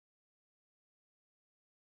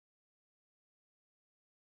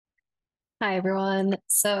Hi everyone.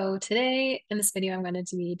 So today in this video, I'm going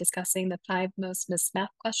to be discussing the five most missed math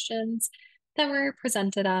questions that were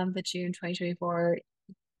presented on the June 2024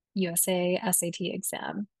 USA SAT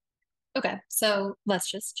exam. Okay, so let's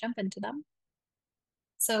just jump into them.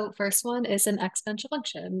 So first one is an exponential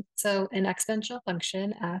function. So an exponential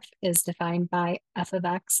function, f, is defined by f of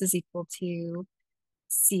x is equal to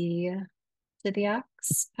c to the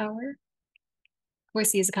x power, where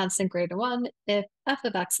c is a constant greater than 1. If f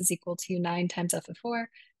of x is equal to 9 times f of 4,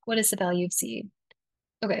 what is the value of c?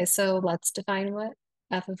 Okay, so let's define what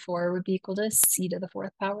f of 4 would be equal to c to the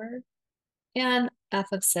fourth power, and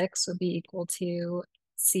f of 6 would be equal to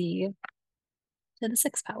c to the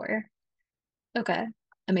sixth power. Okay,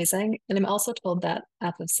 amazing. And I'm also told that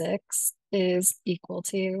f of 6 is equal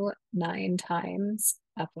to 9 times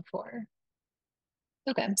f of 4.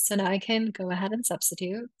 Okay, so now I can go ahead and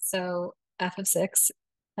substitute. So f of 6,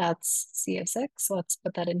 that's c of 6. So let's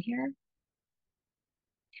put that in here,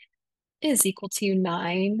 is equal to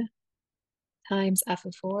 9 times f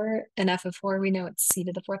of 4. And f of 4, we know it's c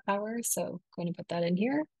to the fourth power, so I'm going to put that in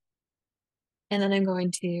here. And then I'm going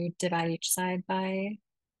to divide each side by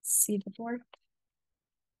c to the fourth.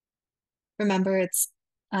 Remember,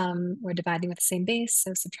 we're dividing with the same base,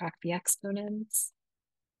 so subtract the exponents.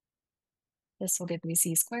 This will give me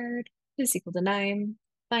c squared is equal to 9.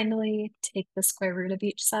 Finally, take the square root of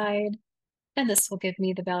each side, and this will give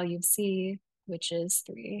me the value of c, which is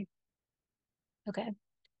 3. Okay,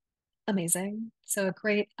 amazing. So a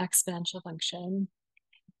great exponential function.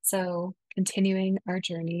 So continuing our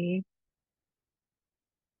journey.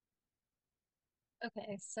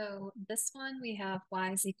 Okay, so this one we have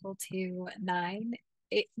y is equal to 9,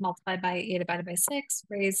 8 multiplied by a divided by 6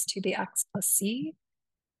 raised to the x plus c,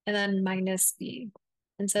 and then minus b.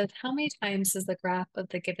 And so how many times does the graph of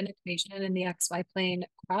the given equation in the xy plane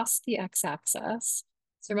cross the x-axis?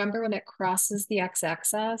 So remember, when it crosses the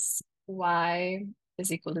x-axis, y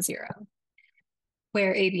is equal to 0,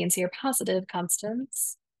 where a, b, and c are positive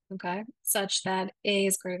constants, okay, such that a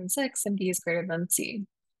is greater than 6 and b is greater than c.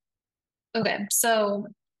 Okay, so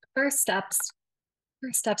first steps,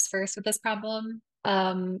 first with this problem.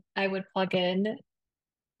 I would plug in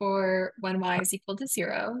for when y is equal to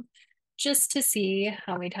 0, just to see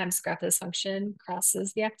how many times the graph of this function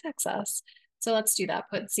crosses the x-axis. So let's do that.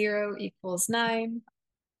 Put 0 equals 9,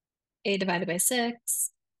 a divided by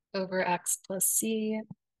 6 over x plus c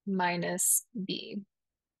minus b.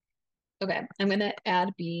 Okay, I'm going to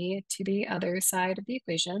add b to the other side of the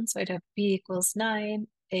equation. So I'd have b equals 9,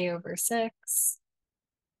 a over 6,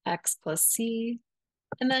 x plus c.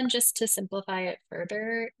 And then just to simplify it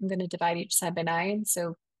further, I'm going to divide each side by 9.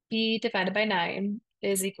 So b divided by 9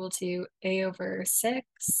 is equal to a over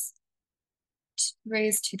 6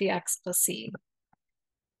 raised to the x plus c.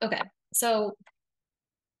 Okay, so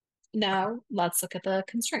now let's look at the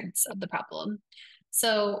constraints of the problem.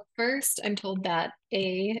 So first, I'm told that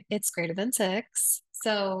a, it's greater than 6.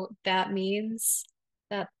 So that means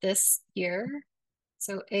that this here,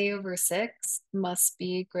 so a over 6 must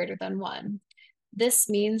be greater than 1. This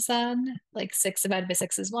means then, like 6 divided by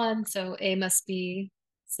 6 is 1, so a must be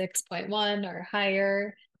 6.1 or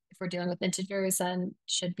higher. If we're dealing with integers, then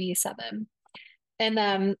should be 7. And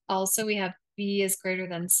then also we have b is greater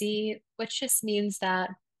than c, which just means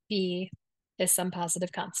that b is some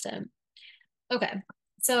positive constant. Okay,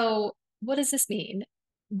 so what does this mean?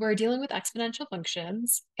 We're dealing with exponential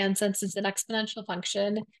functions, and since it's an exponential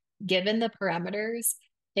function, given the parameters,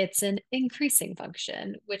 it's an increasing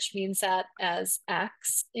function, which means that as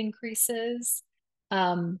x increases,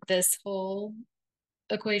 this whole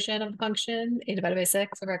equation of the function, a divided by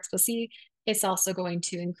 6 over x plus c, it's also going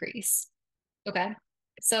to increase. Okay,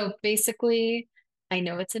 so basically, I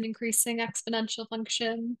know it's an increasing exponential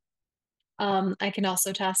function. I can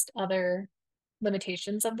also test other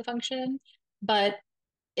limitations of the function, but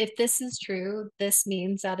if this is true, this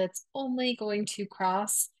means that it's only going to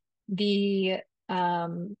cross the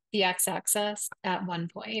x-axis at one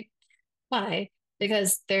point. Why?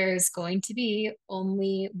 Because there's going to be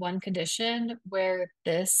only one condition where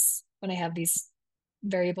this, when I have these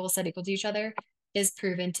variables set equal to each other, is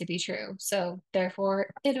proven to be true. So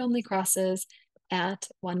therefore, it only crosses at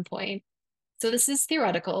one point. So this is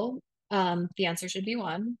theoretical. The answer should be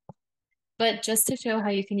 1. But just to show how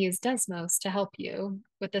you can use Desmos to help you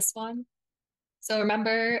with this one. So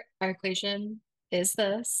remember, our equation is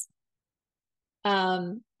this.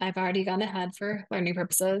 I've already gone ahead for learning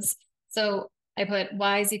purposes. So I put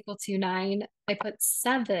y is equal to 9. I put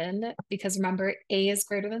 7 because remember, a is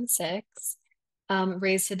greater than 6.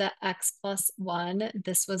 Raised to the x plus 1.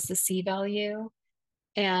 This was the c value.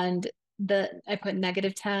 And I put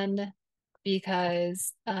negative 10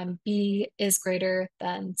 because B is greater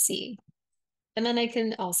than C. And then I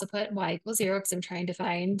can also put y equals 0 because I'm trying to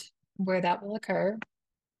find where that will occur.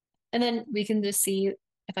 And then we can just see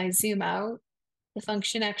if I zoom out, the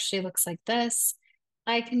function actually looks like this.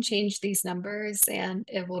 I can change these numbers and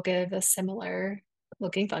it will give a similar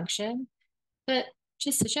looking function. But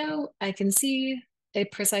just to show, I can see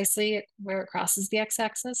it precisely where it crosses the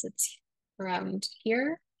x-axis. It's around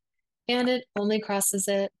here, and it only crosses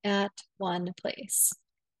it at one place.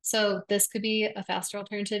 So this could be a faster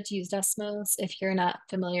alternative to use Desmos if you're not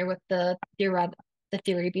familiar with the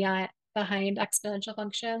theory behind exponential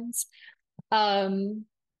functions.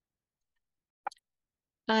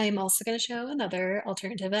 I'm also going to show another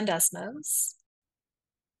alternative on Desmos.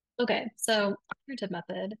 Okay, so alternative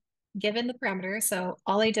method, given the parameter, so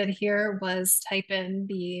all I did here was type in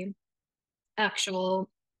the actual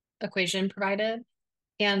equation provided.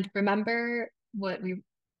 And remember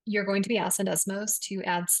you're going to be asked in Desmos to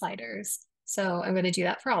add sliders. So I'm going to do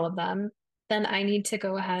that for all of them. Then I need to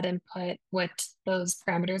go ahead and put what those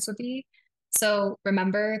parameters would be. So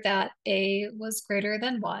remember that A was greater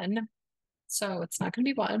than 1. So it's not going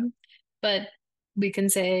to be 1, but we can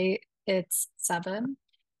say it's 7.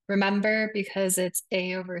 Remember, because it's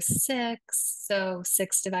A over 6, so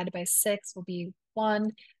 6 divided by 6 will be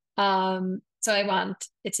 1. So I want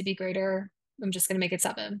it to be greater. I'm just going to make it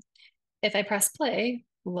 7. If I press play,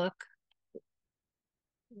 watch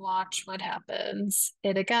what happens.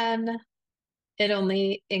 It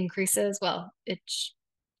only increases. Well,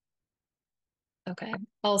 okay.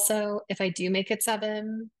 Also, if I do make it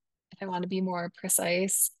 7, if I want to be more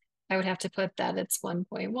precise, I would have to put that it's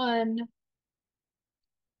 1.1.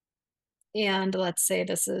 And let's say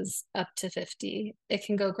this is up to 50. It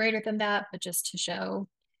can go greater than that, but just to show.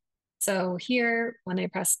 So here, when I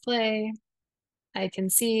press play, I can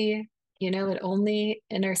see, it only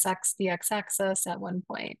intersects the x-axis at one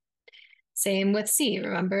point. Same with C.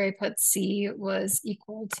 Remember, I put C was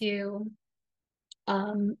equal to,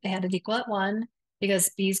 I had it equal at 1 because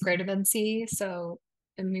B is greater than C, so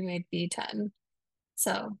we made B 10.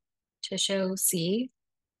 So to show C,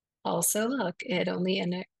 also look, it only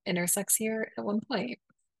intersects here at one point.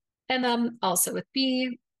 And then also with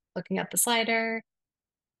B, looking at the slider,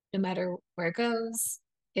 no matter where it goes,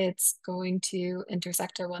 it's going to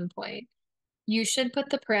intersect at one point. You should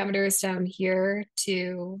put the parameters down here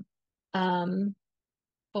to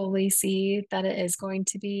fully see that it is going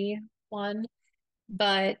to be 1.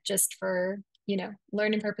 But just for,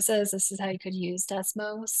 learning purposes, this is how you could use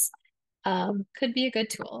Desmos. Could be a good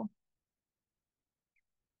tool.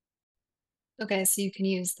 Okay, so you can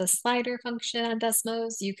use the slider function on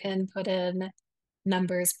Desmos. You can put in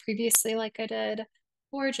numbers previously like I did,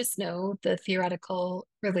 or just know the theoretical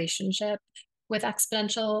relationship with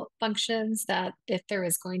exponential functions that if there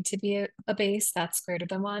is going to be a base that's greater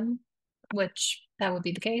than 1, which that would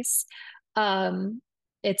be the case,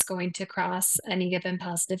 it's going to cross any given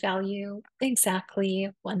positive value exactly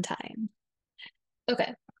one time.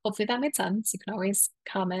 Okay, hopefully that made sense. You can always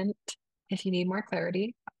comment if you need more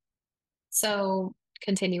clarity. So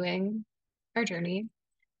continuing our journey.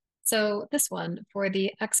 So this one, for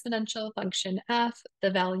the exponential function f,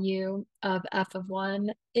 the value of f of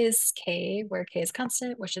 1 is k, where k is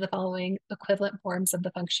constant. Which of the following equivalent forms of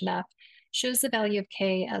the function f shows the value of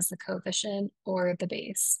k as the coefficient or the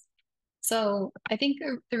base? So I think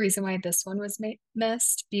the reason why this one was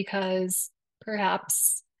missed, because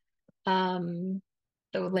perhaps the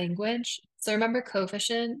language. So remember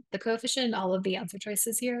coefficient, the coefficient in all of the answer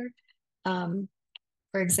choices here.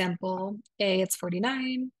 For example, A, it's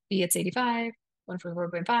 49, B, it's 85,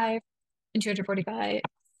 144.5, and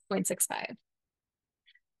 245.65.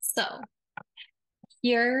 So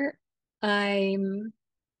here I'm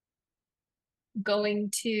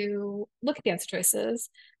going to look at the answer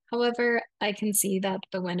choices. However, I can see that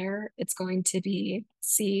the winner, it's going to be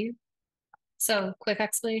C. So quick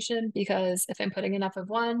explanation, because if I'm putting an f of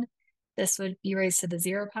 1, this would be raised to the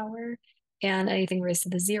 0 power, and anything raised to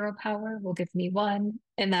the 0 power will give me 1,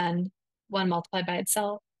 and then 1 multiplied by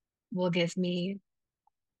itself will give me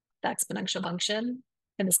the exponential function,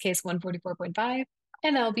 in this case 144.5,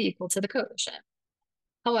 and that will be equal to the coefficient.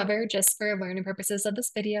 However, just for learning purposes of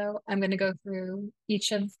this video, I'm going to go through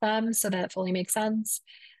each of them so that it fully makes sense.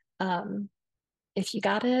 If you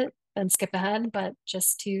got it, then skip ahead, but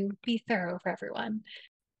just to be thorough for everyone.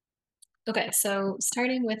 Okay, so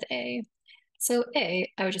starting with A. So A,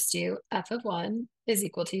 I would just do f of 1 is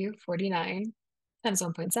equal to 49 times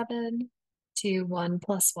 1.7 to 1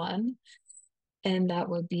 plus 1. And that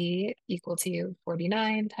would be equal to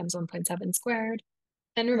 49 times 1.7 squared.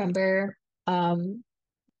 And remember,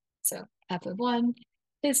 so f of 1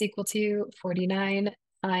 is equal to 49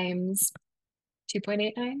 times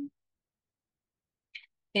 2.89.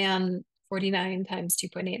 And 49 times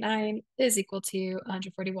 2.89 is equal to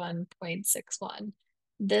 141.61.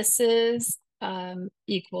 This is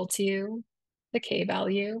equal to the K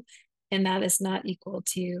value, and that is not equal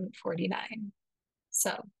to 49.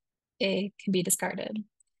 So A can be discarded.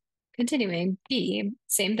 Continuing, B,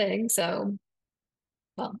 same thing. So,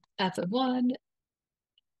 well, f of 1,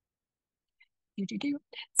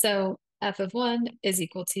 so f of 1 is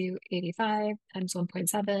equal to 85 times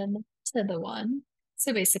 1.7 to the 1.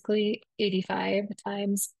 So basically 85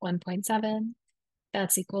 times 1.7,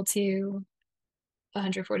 that's equal to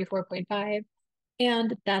 144.5.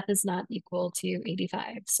 And that is not equal to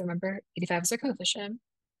 85. So remember, 85 is our coefficient.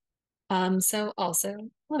 So also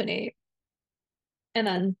eliminate. And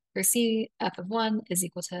then for C, f of 1 is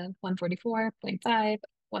equal to 144.5,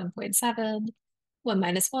 1.7, 1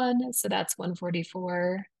 minus 1. So that's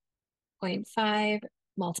 144.5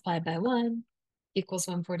 multiplied by 1 equals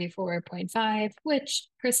 144.5, which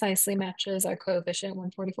precisely matches our coefficient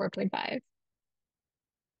 144.5.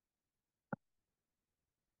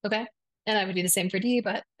 Okay, and I would do the same for D,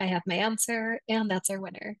 but I have my answer, and that's our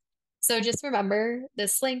winner. So just remember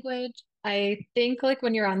this language. I think like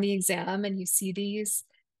when you're on the exam and you see these,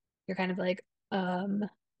 you're kind of like,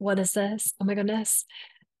 what is this? Oh my goodness.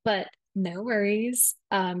 But no worries.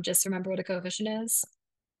 Just remember what a coefficient is,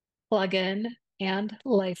 plug in, and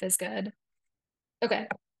life is good. Okay,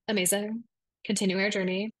 amazing. Continue our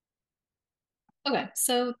journey. Okay,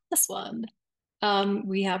 so this one,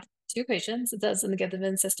 we have two equations. It says in the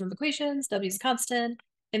given system of equations, W is a constant.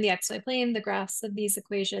 In the XY plane, the graphs of these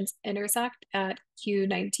equations intersect at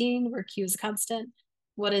Q19, where Q is a constant.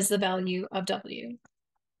 What is the value of W?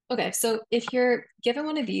 Okay, so if you're given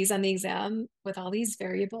one of these on the exam with all these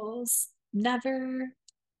variables, never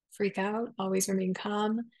freak out, always remain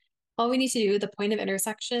calm. All we need to do, the point of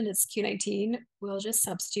intersection is Q19. We'll just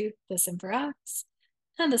substitute this in for X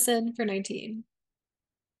and this in for 19.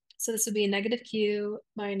 So this would be negative Q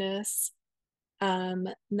minus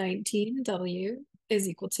 19W is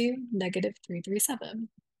equal to negative 337.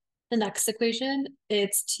 The next equation,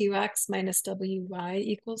 it's 2x minus WY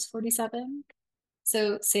equals 47.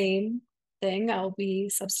 So same thing, I'll be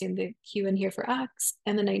substituting the Q in here for X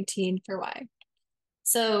and the 19 for Y.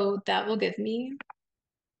 So that will give me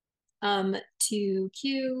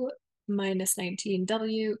 2Q minus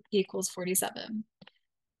 19W equals 47.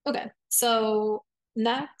 Okay, so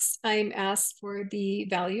next I'm asked for the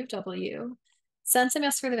value of W. Since I'm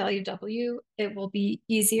asked for the value of W, it will be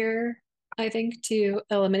easier, I think, to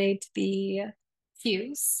eliminate the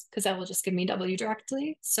Q's because that will just give me W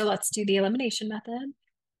directly. So let's do the elimination method.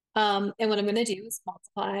 And what I'm going to do is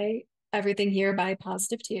multiply everything here by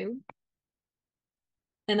positive 2.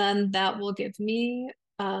 And then that will give me,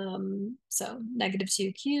 so negative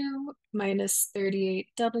 2Q minus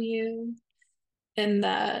 38W. And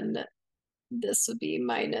then this would be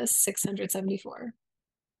minus 674.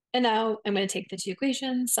 And now I'm going to take the two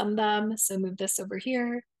equations, sum them, so move this over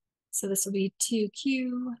here. So this will be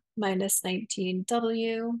 2Q minus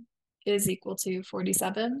 19W is equal to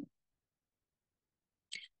 47.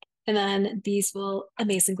 And then these will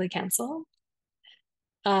amazingly cancel.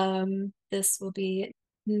 This will be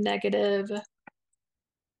negative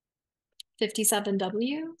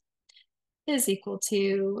 57W is equal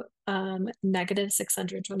to negative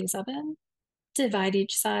 627. Divide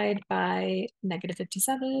each side by negative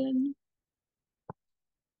 57.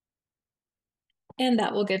 And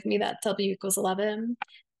that will give me that W equals 11.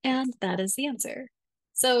 And that is the answer.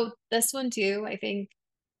 So this one too, I think,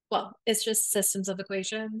 well, it's just systems of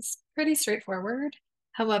equations, pretty straightforward.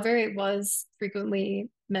 However, it was frequently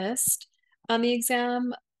missed on the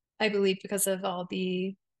exam, I believe because of all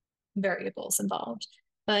the variables involved.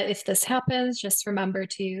 But if this happens, just remember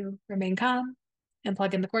to remain calm and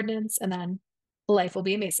plug in the coordinates, and then life will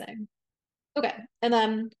be amazing. Okay, and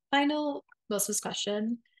then final most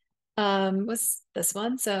question was this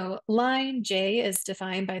one. So line J is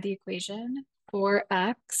defined by the equation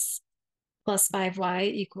 4x plus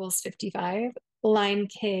 5y equals 55. Line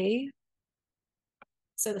K,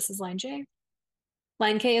 so this is line J.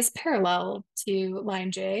 Line K is parallel to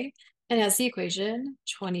line J and has the equation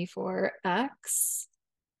 24x.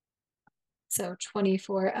 So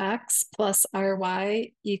 24x plus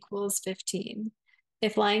ry equals 15.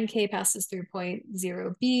 If line K passes through point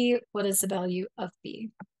 0b, what is the value of b?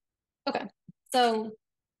 Okay, so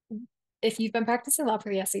if you've been practicing a lot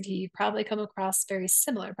for the SAT, you've probably come across very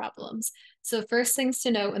similar problems. So first things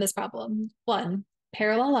to note in this problem, one,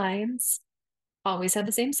 parallel lines always have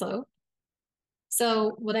the same slope.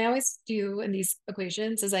 So what I always do in these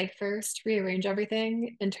equations is I first rearrange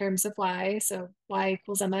everything in terms of y. So y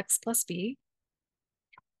equals mx plus b.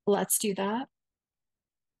 Let's do that.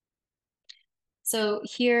 So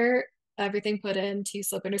here, everything put into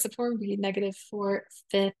slope-intercept form would be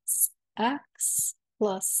 -4/5 x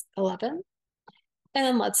plus 11. And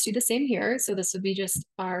then let's do the same here. So this would be just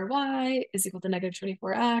ry is equal to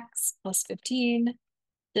 -24x plus 15.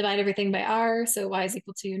 Divide everything by r. So y is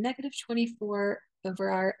equal to -24 over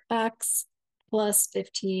r x plus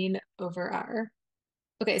 15 over r.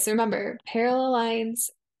 Okay, so remember, parallel lines,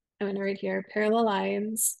 I'm going to write here, parallel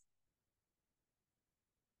lines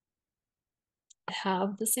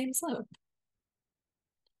have the same slope.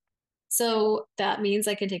 So that means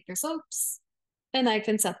I can take their slopes and I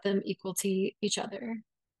can set them equal to each other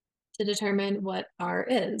to determine what r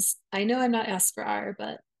is. I know I'm not asked for r,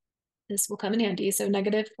 but this will come in handy. So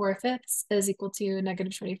 -4/5 is equal to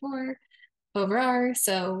 -24 over r.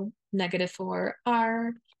 So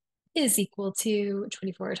 -4r is equal to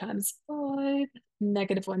 24 times 5,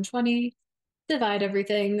 -120. Divide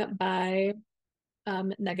everything by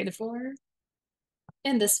 -4.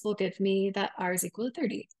 And this will give me that r is equal to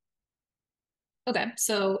 30. Okay,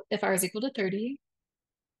 so if r is equal to 30,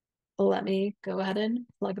 let me go ahead and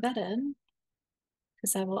plug that in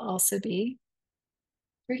because that will also be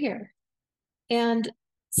for here. And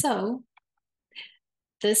so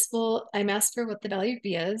I'm asked for what the value of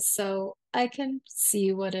b is, so I can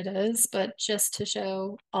see what it is, but just to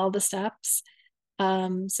show all the steps,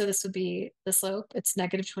 so this would be the slope. It's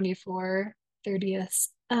 -24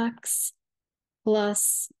 30th x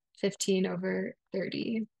plus 15 over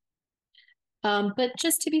 30. But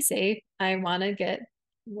just to be safe, I want to get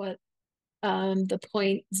what the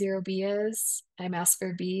point 0b is. I'm asked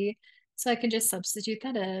for b, so I can just substitute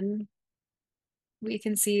that in. We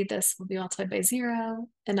can see this will be multiplied by 0,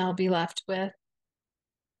 and I'll be left with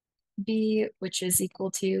b, which is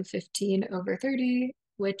equal to 15 over 30,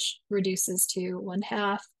 which reduces to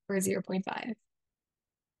 1/2 or 0.5.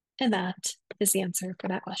 And that is the answer for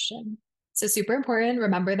that question. So super important,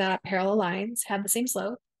 remember that parallel lines have the same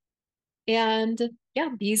slope. And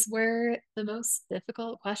yeah, these were the most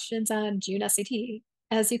difficult questions on June SAT.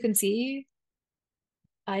 As you can see,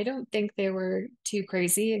 I don't think they were too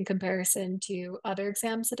crazy in comparison to other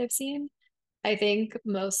exams that I've seen. I think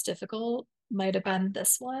most difficult might have been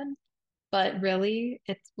this one, but really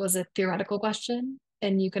it was a theoretical question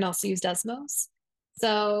and you can also use Desmos.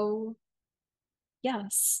 So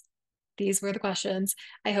yes, these were the questions.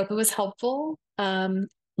 I hope it was helpful.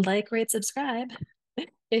 Like, rate, subscribe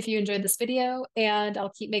if you enjoyed this video, and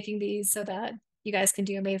I'll keep making these so that you guys can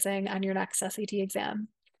do amazing on your next SAT exam.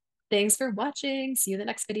 Thanks for watching. See you in the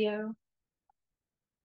next video.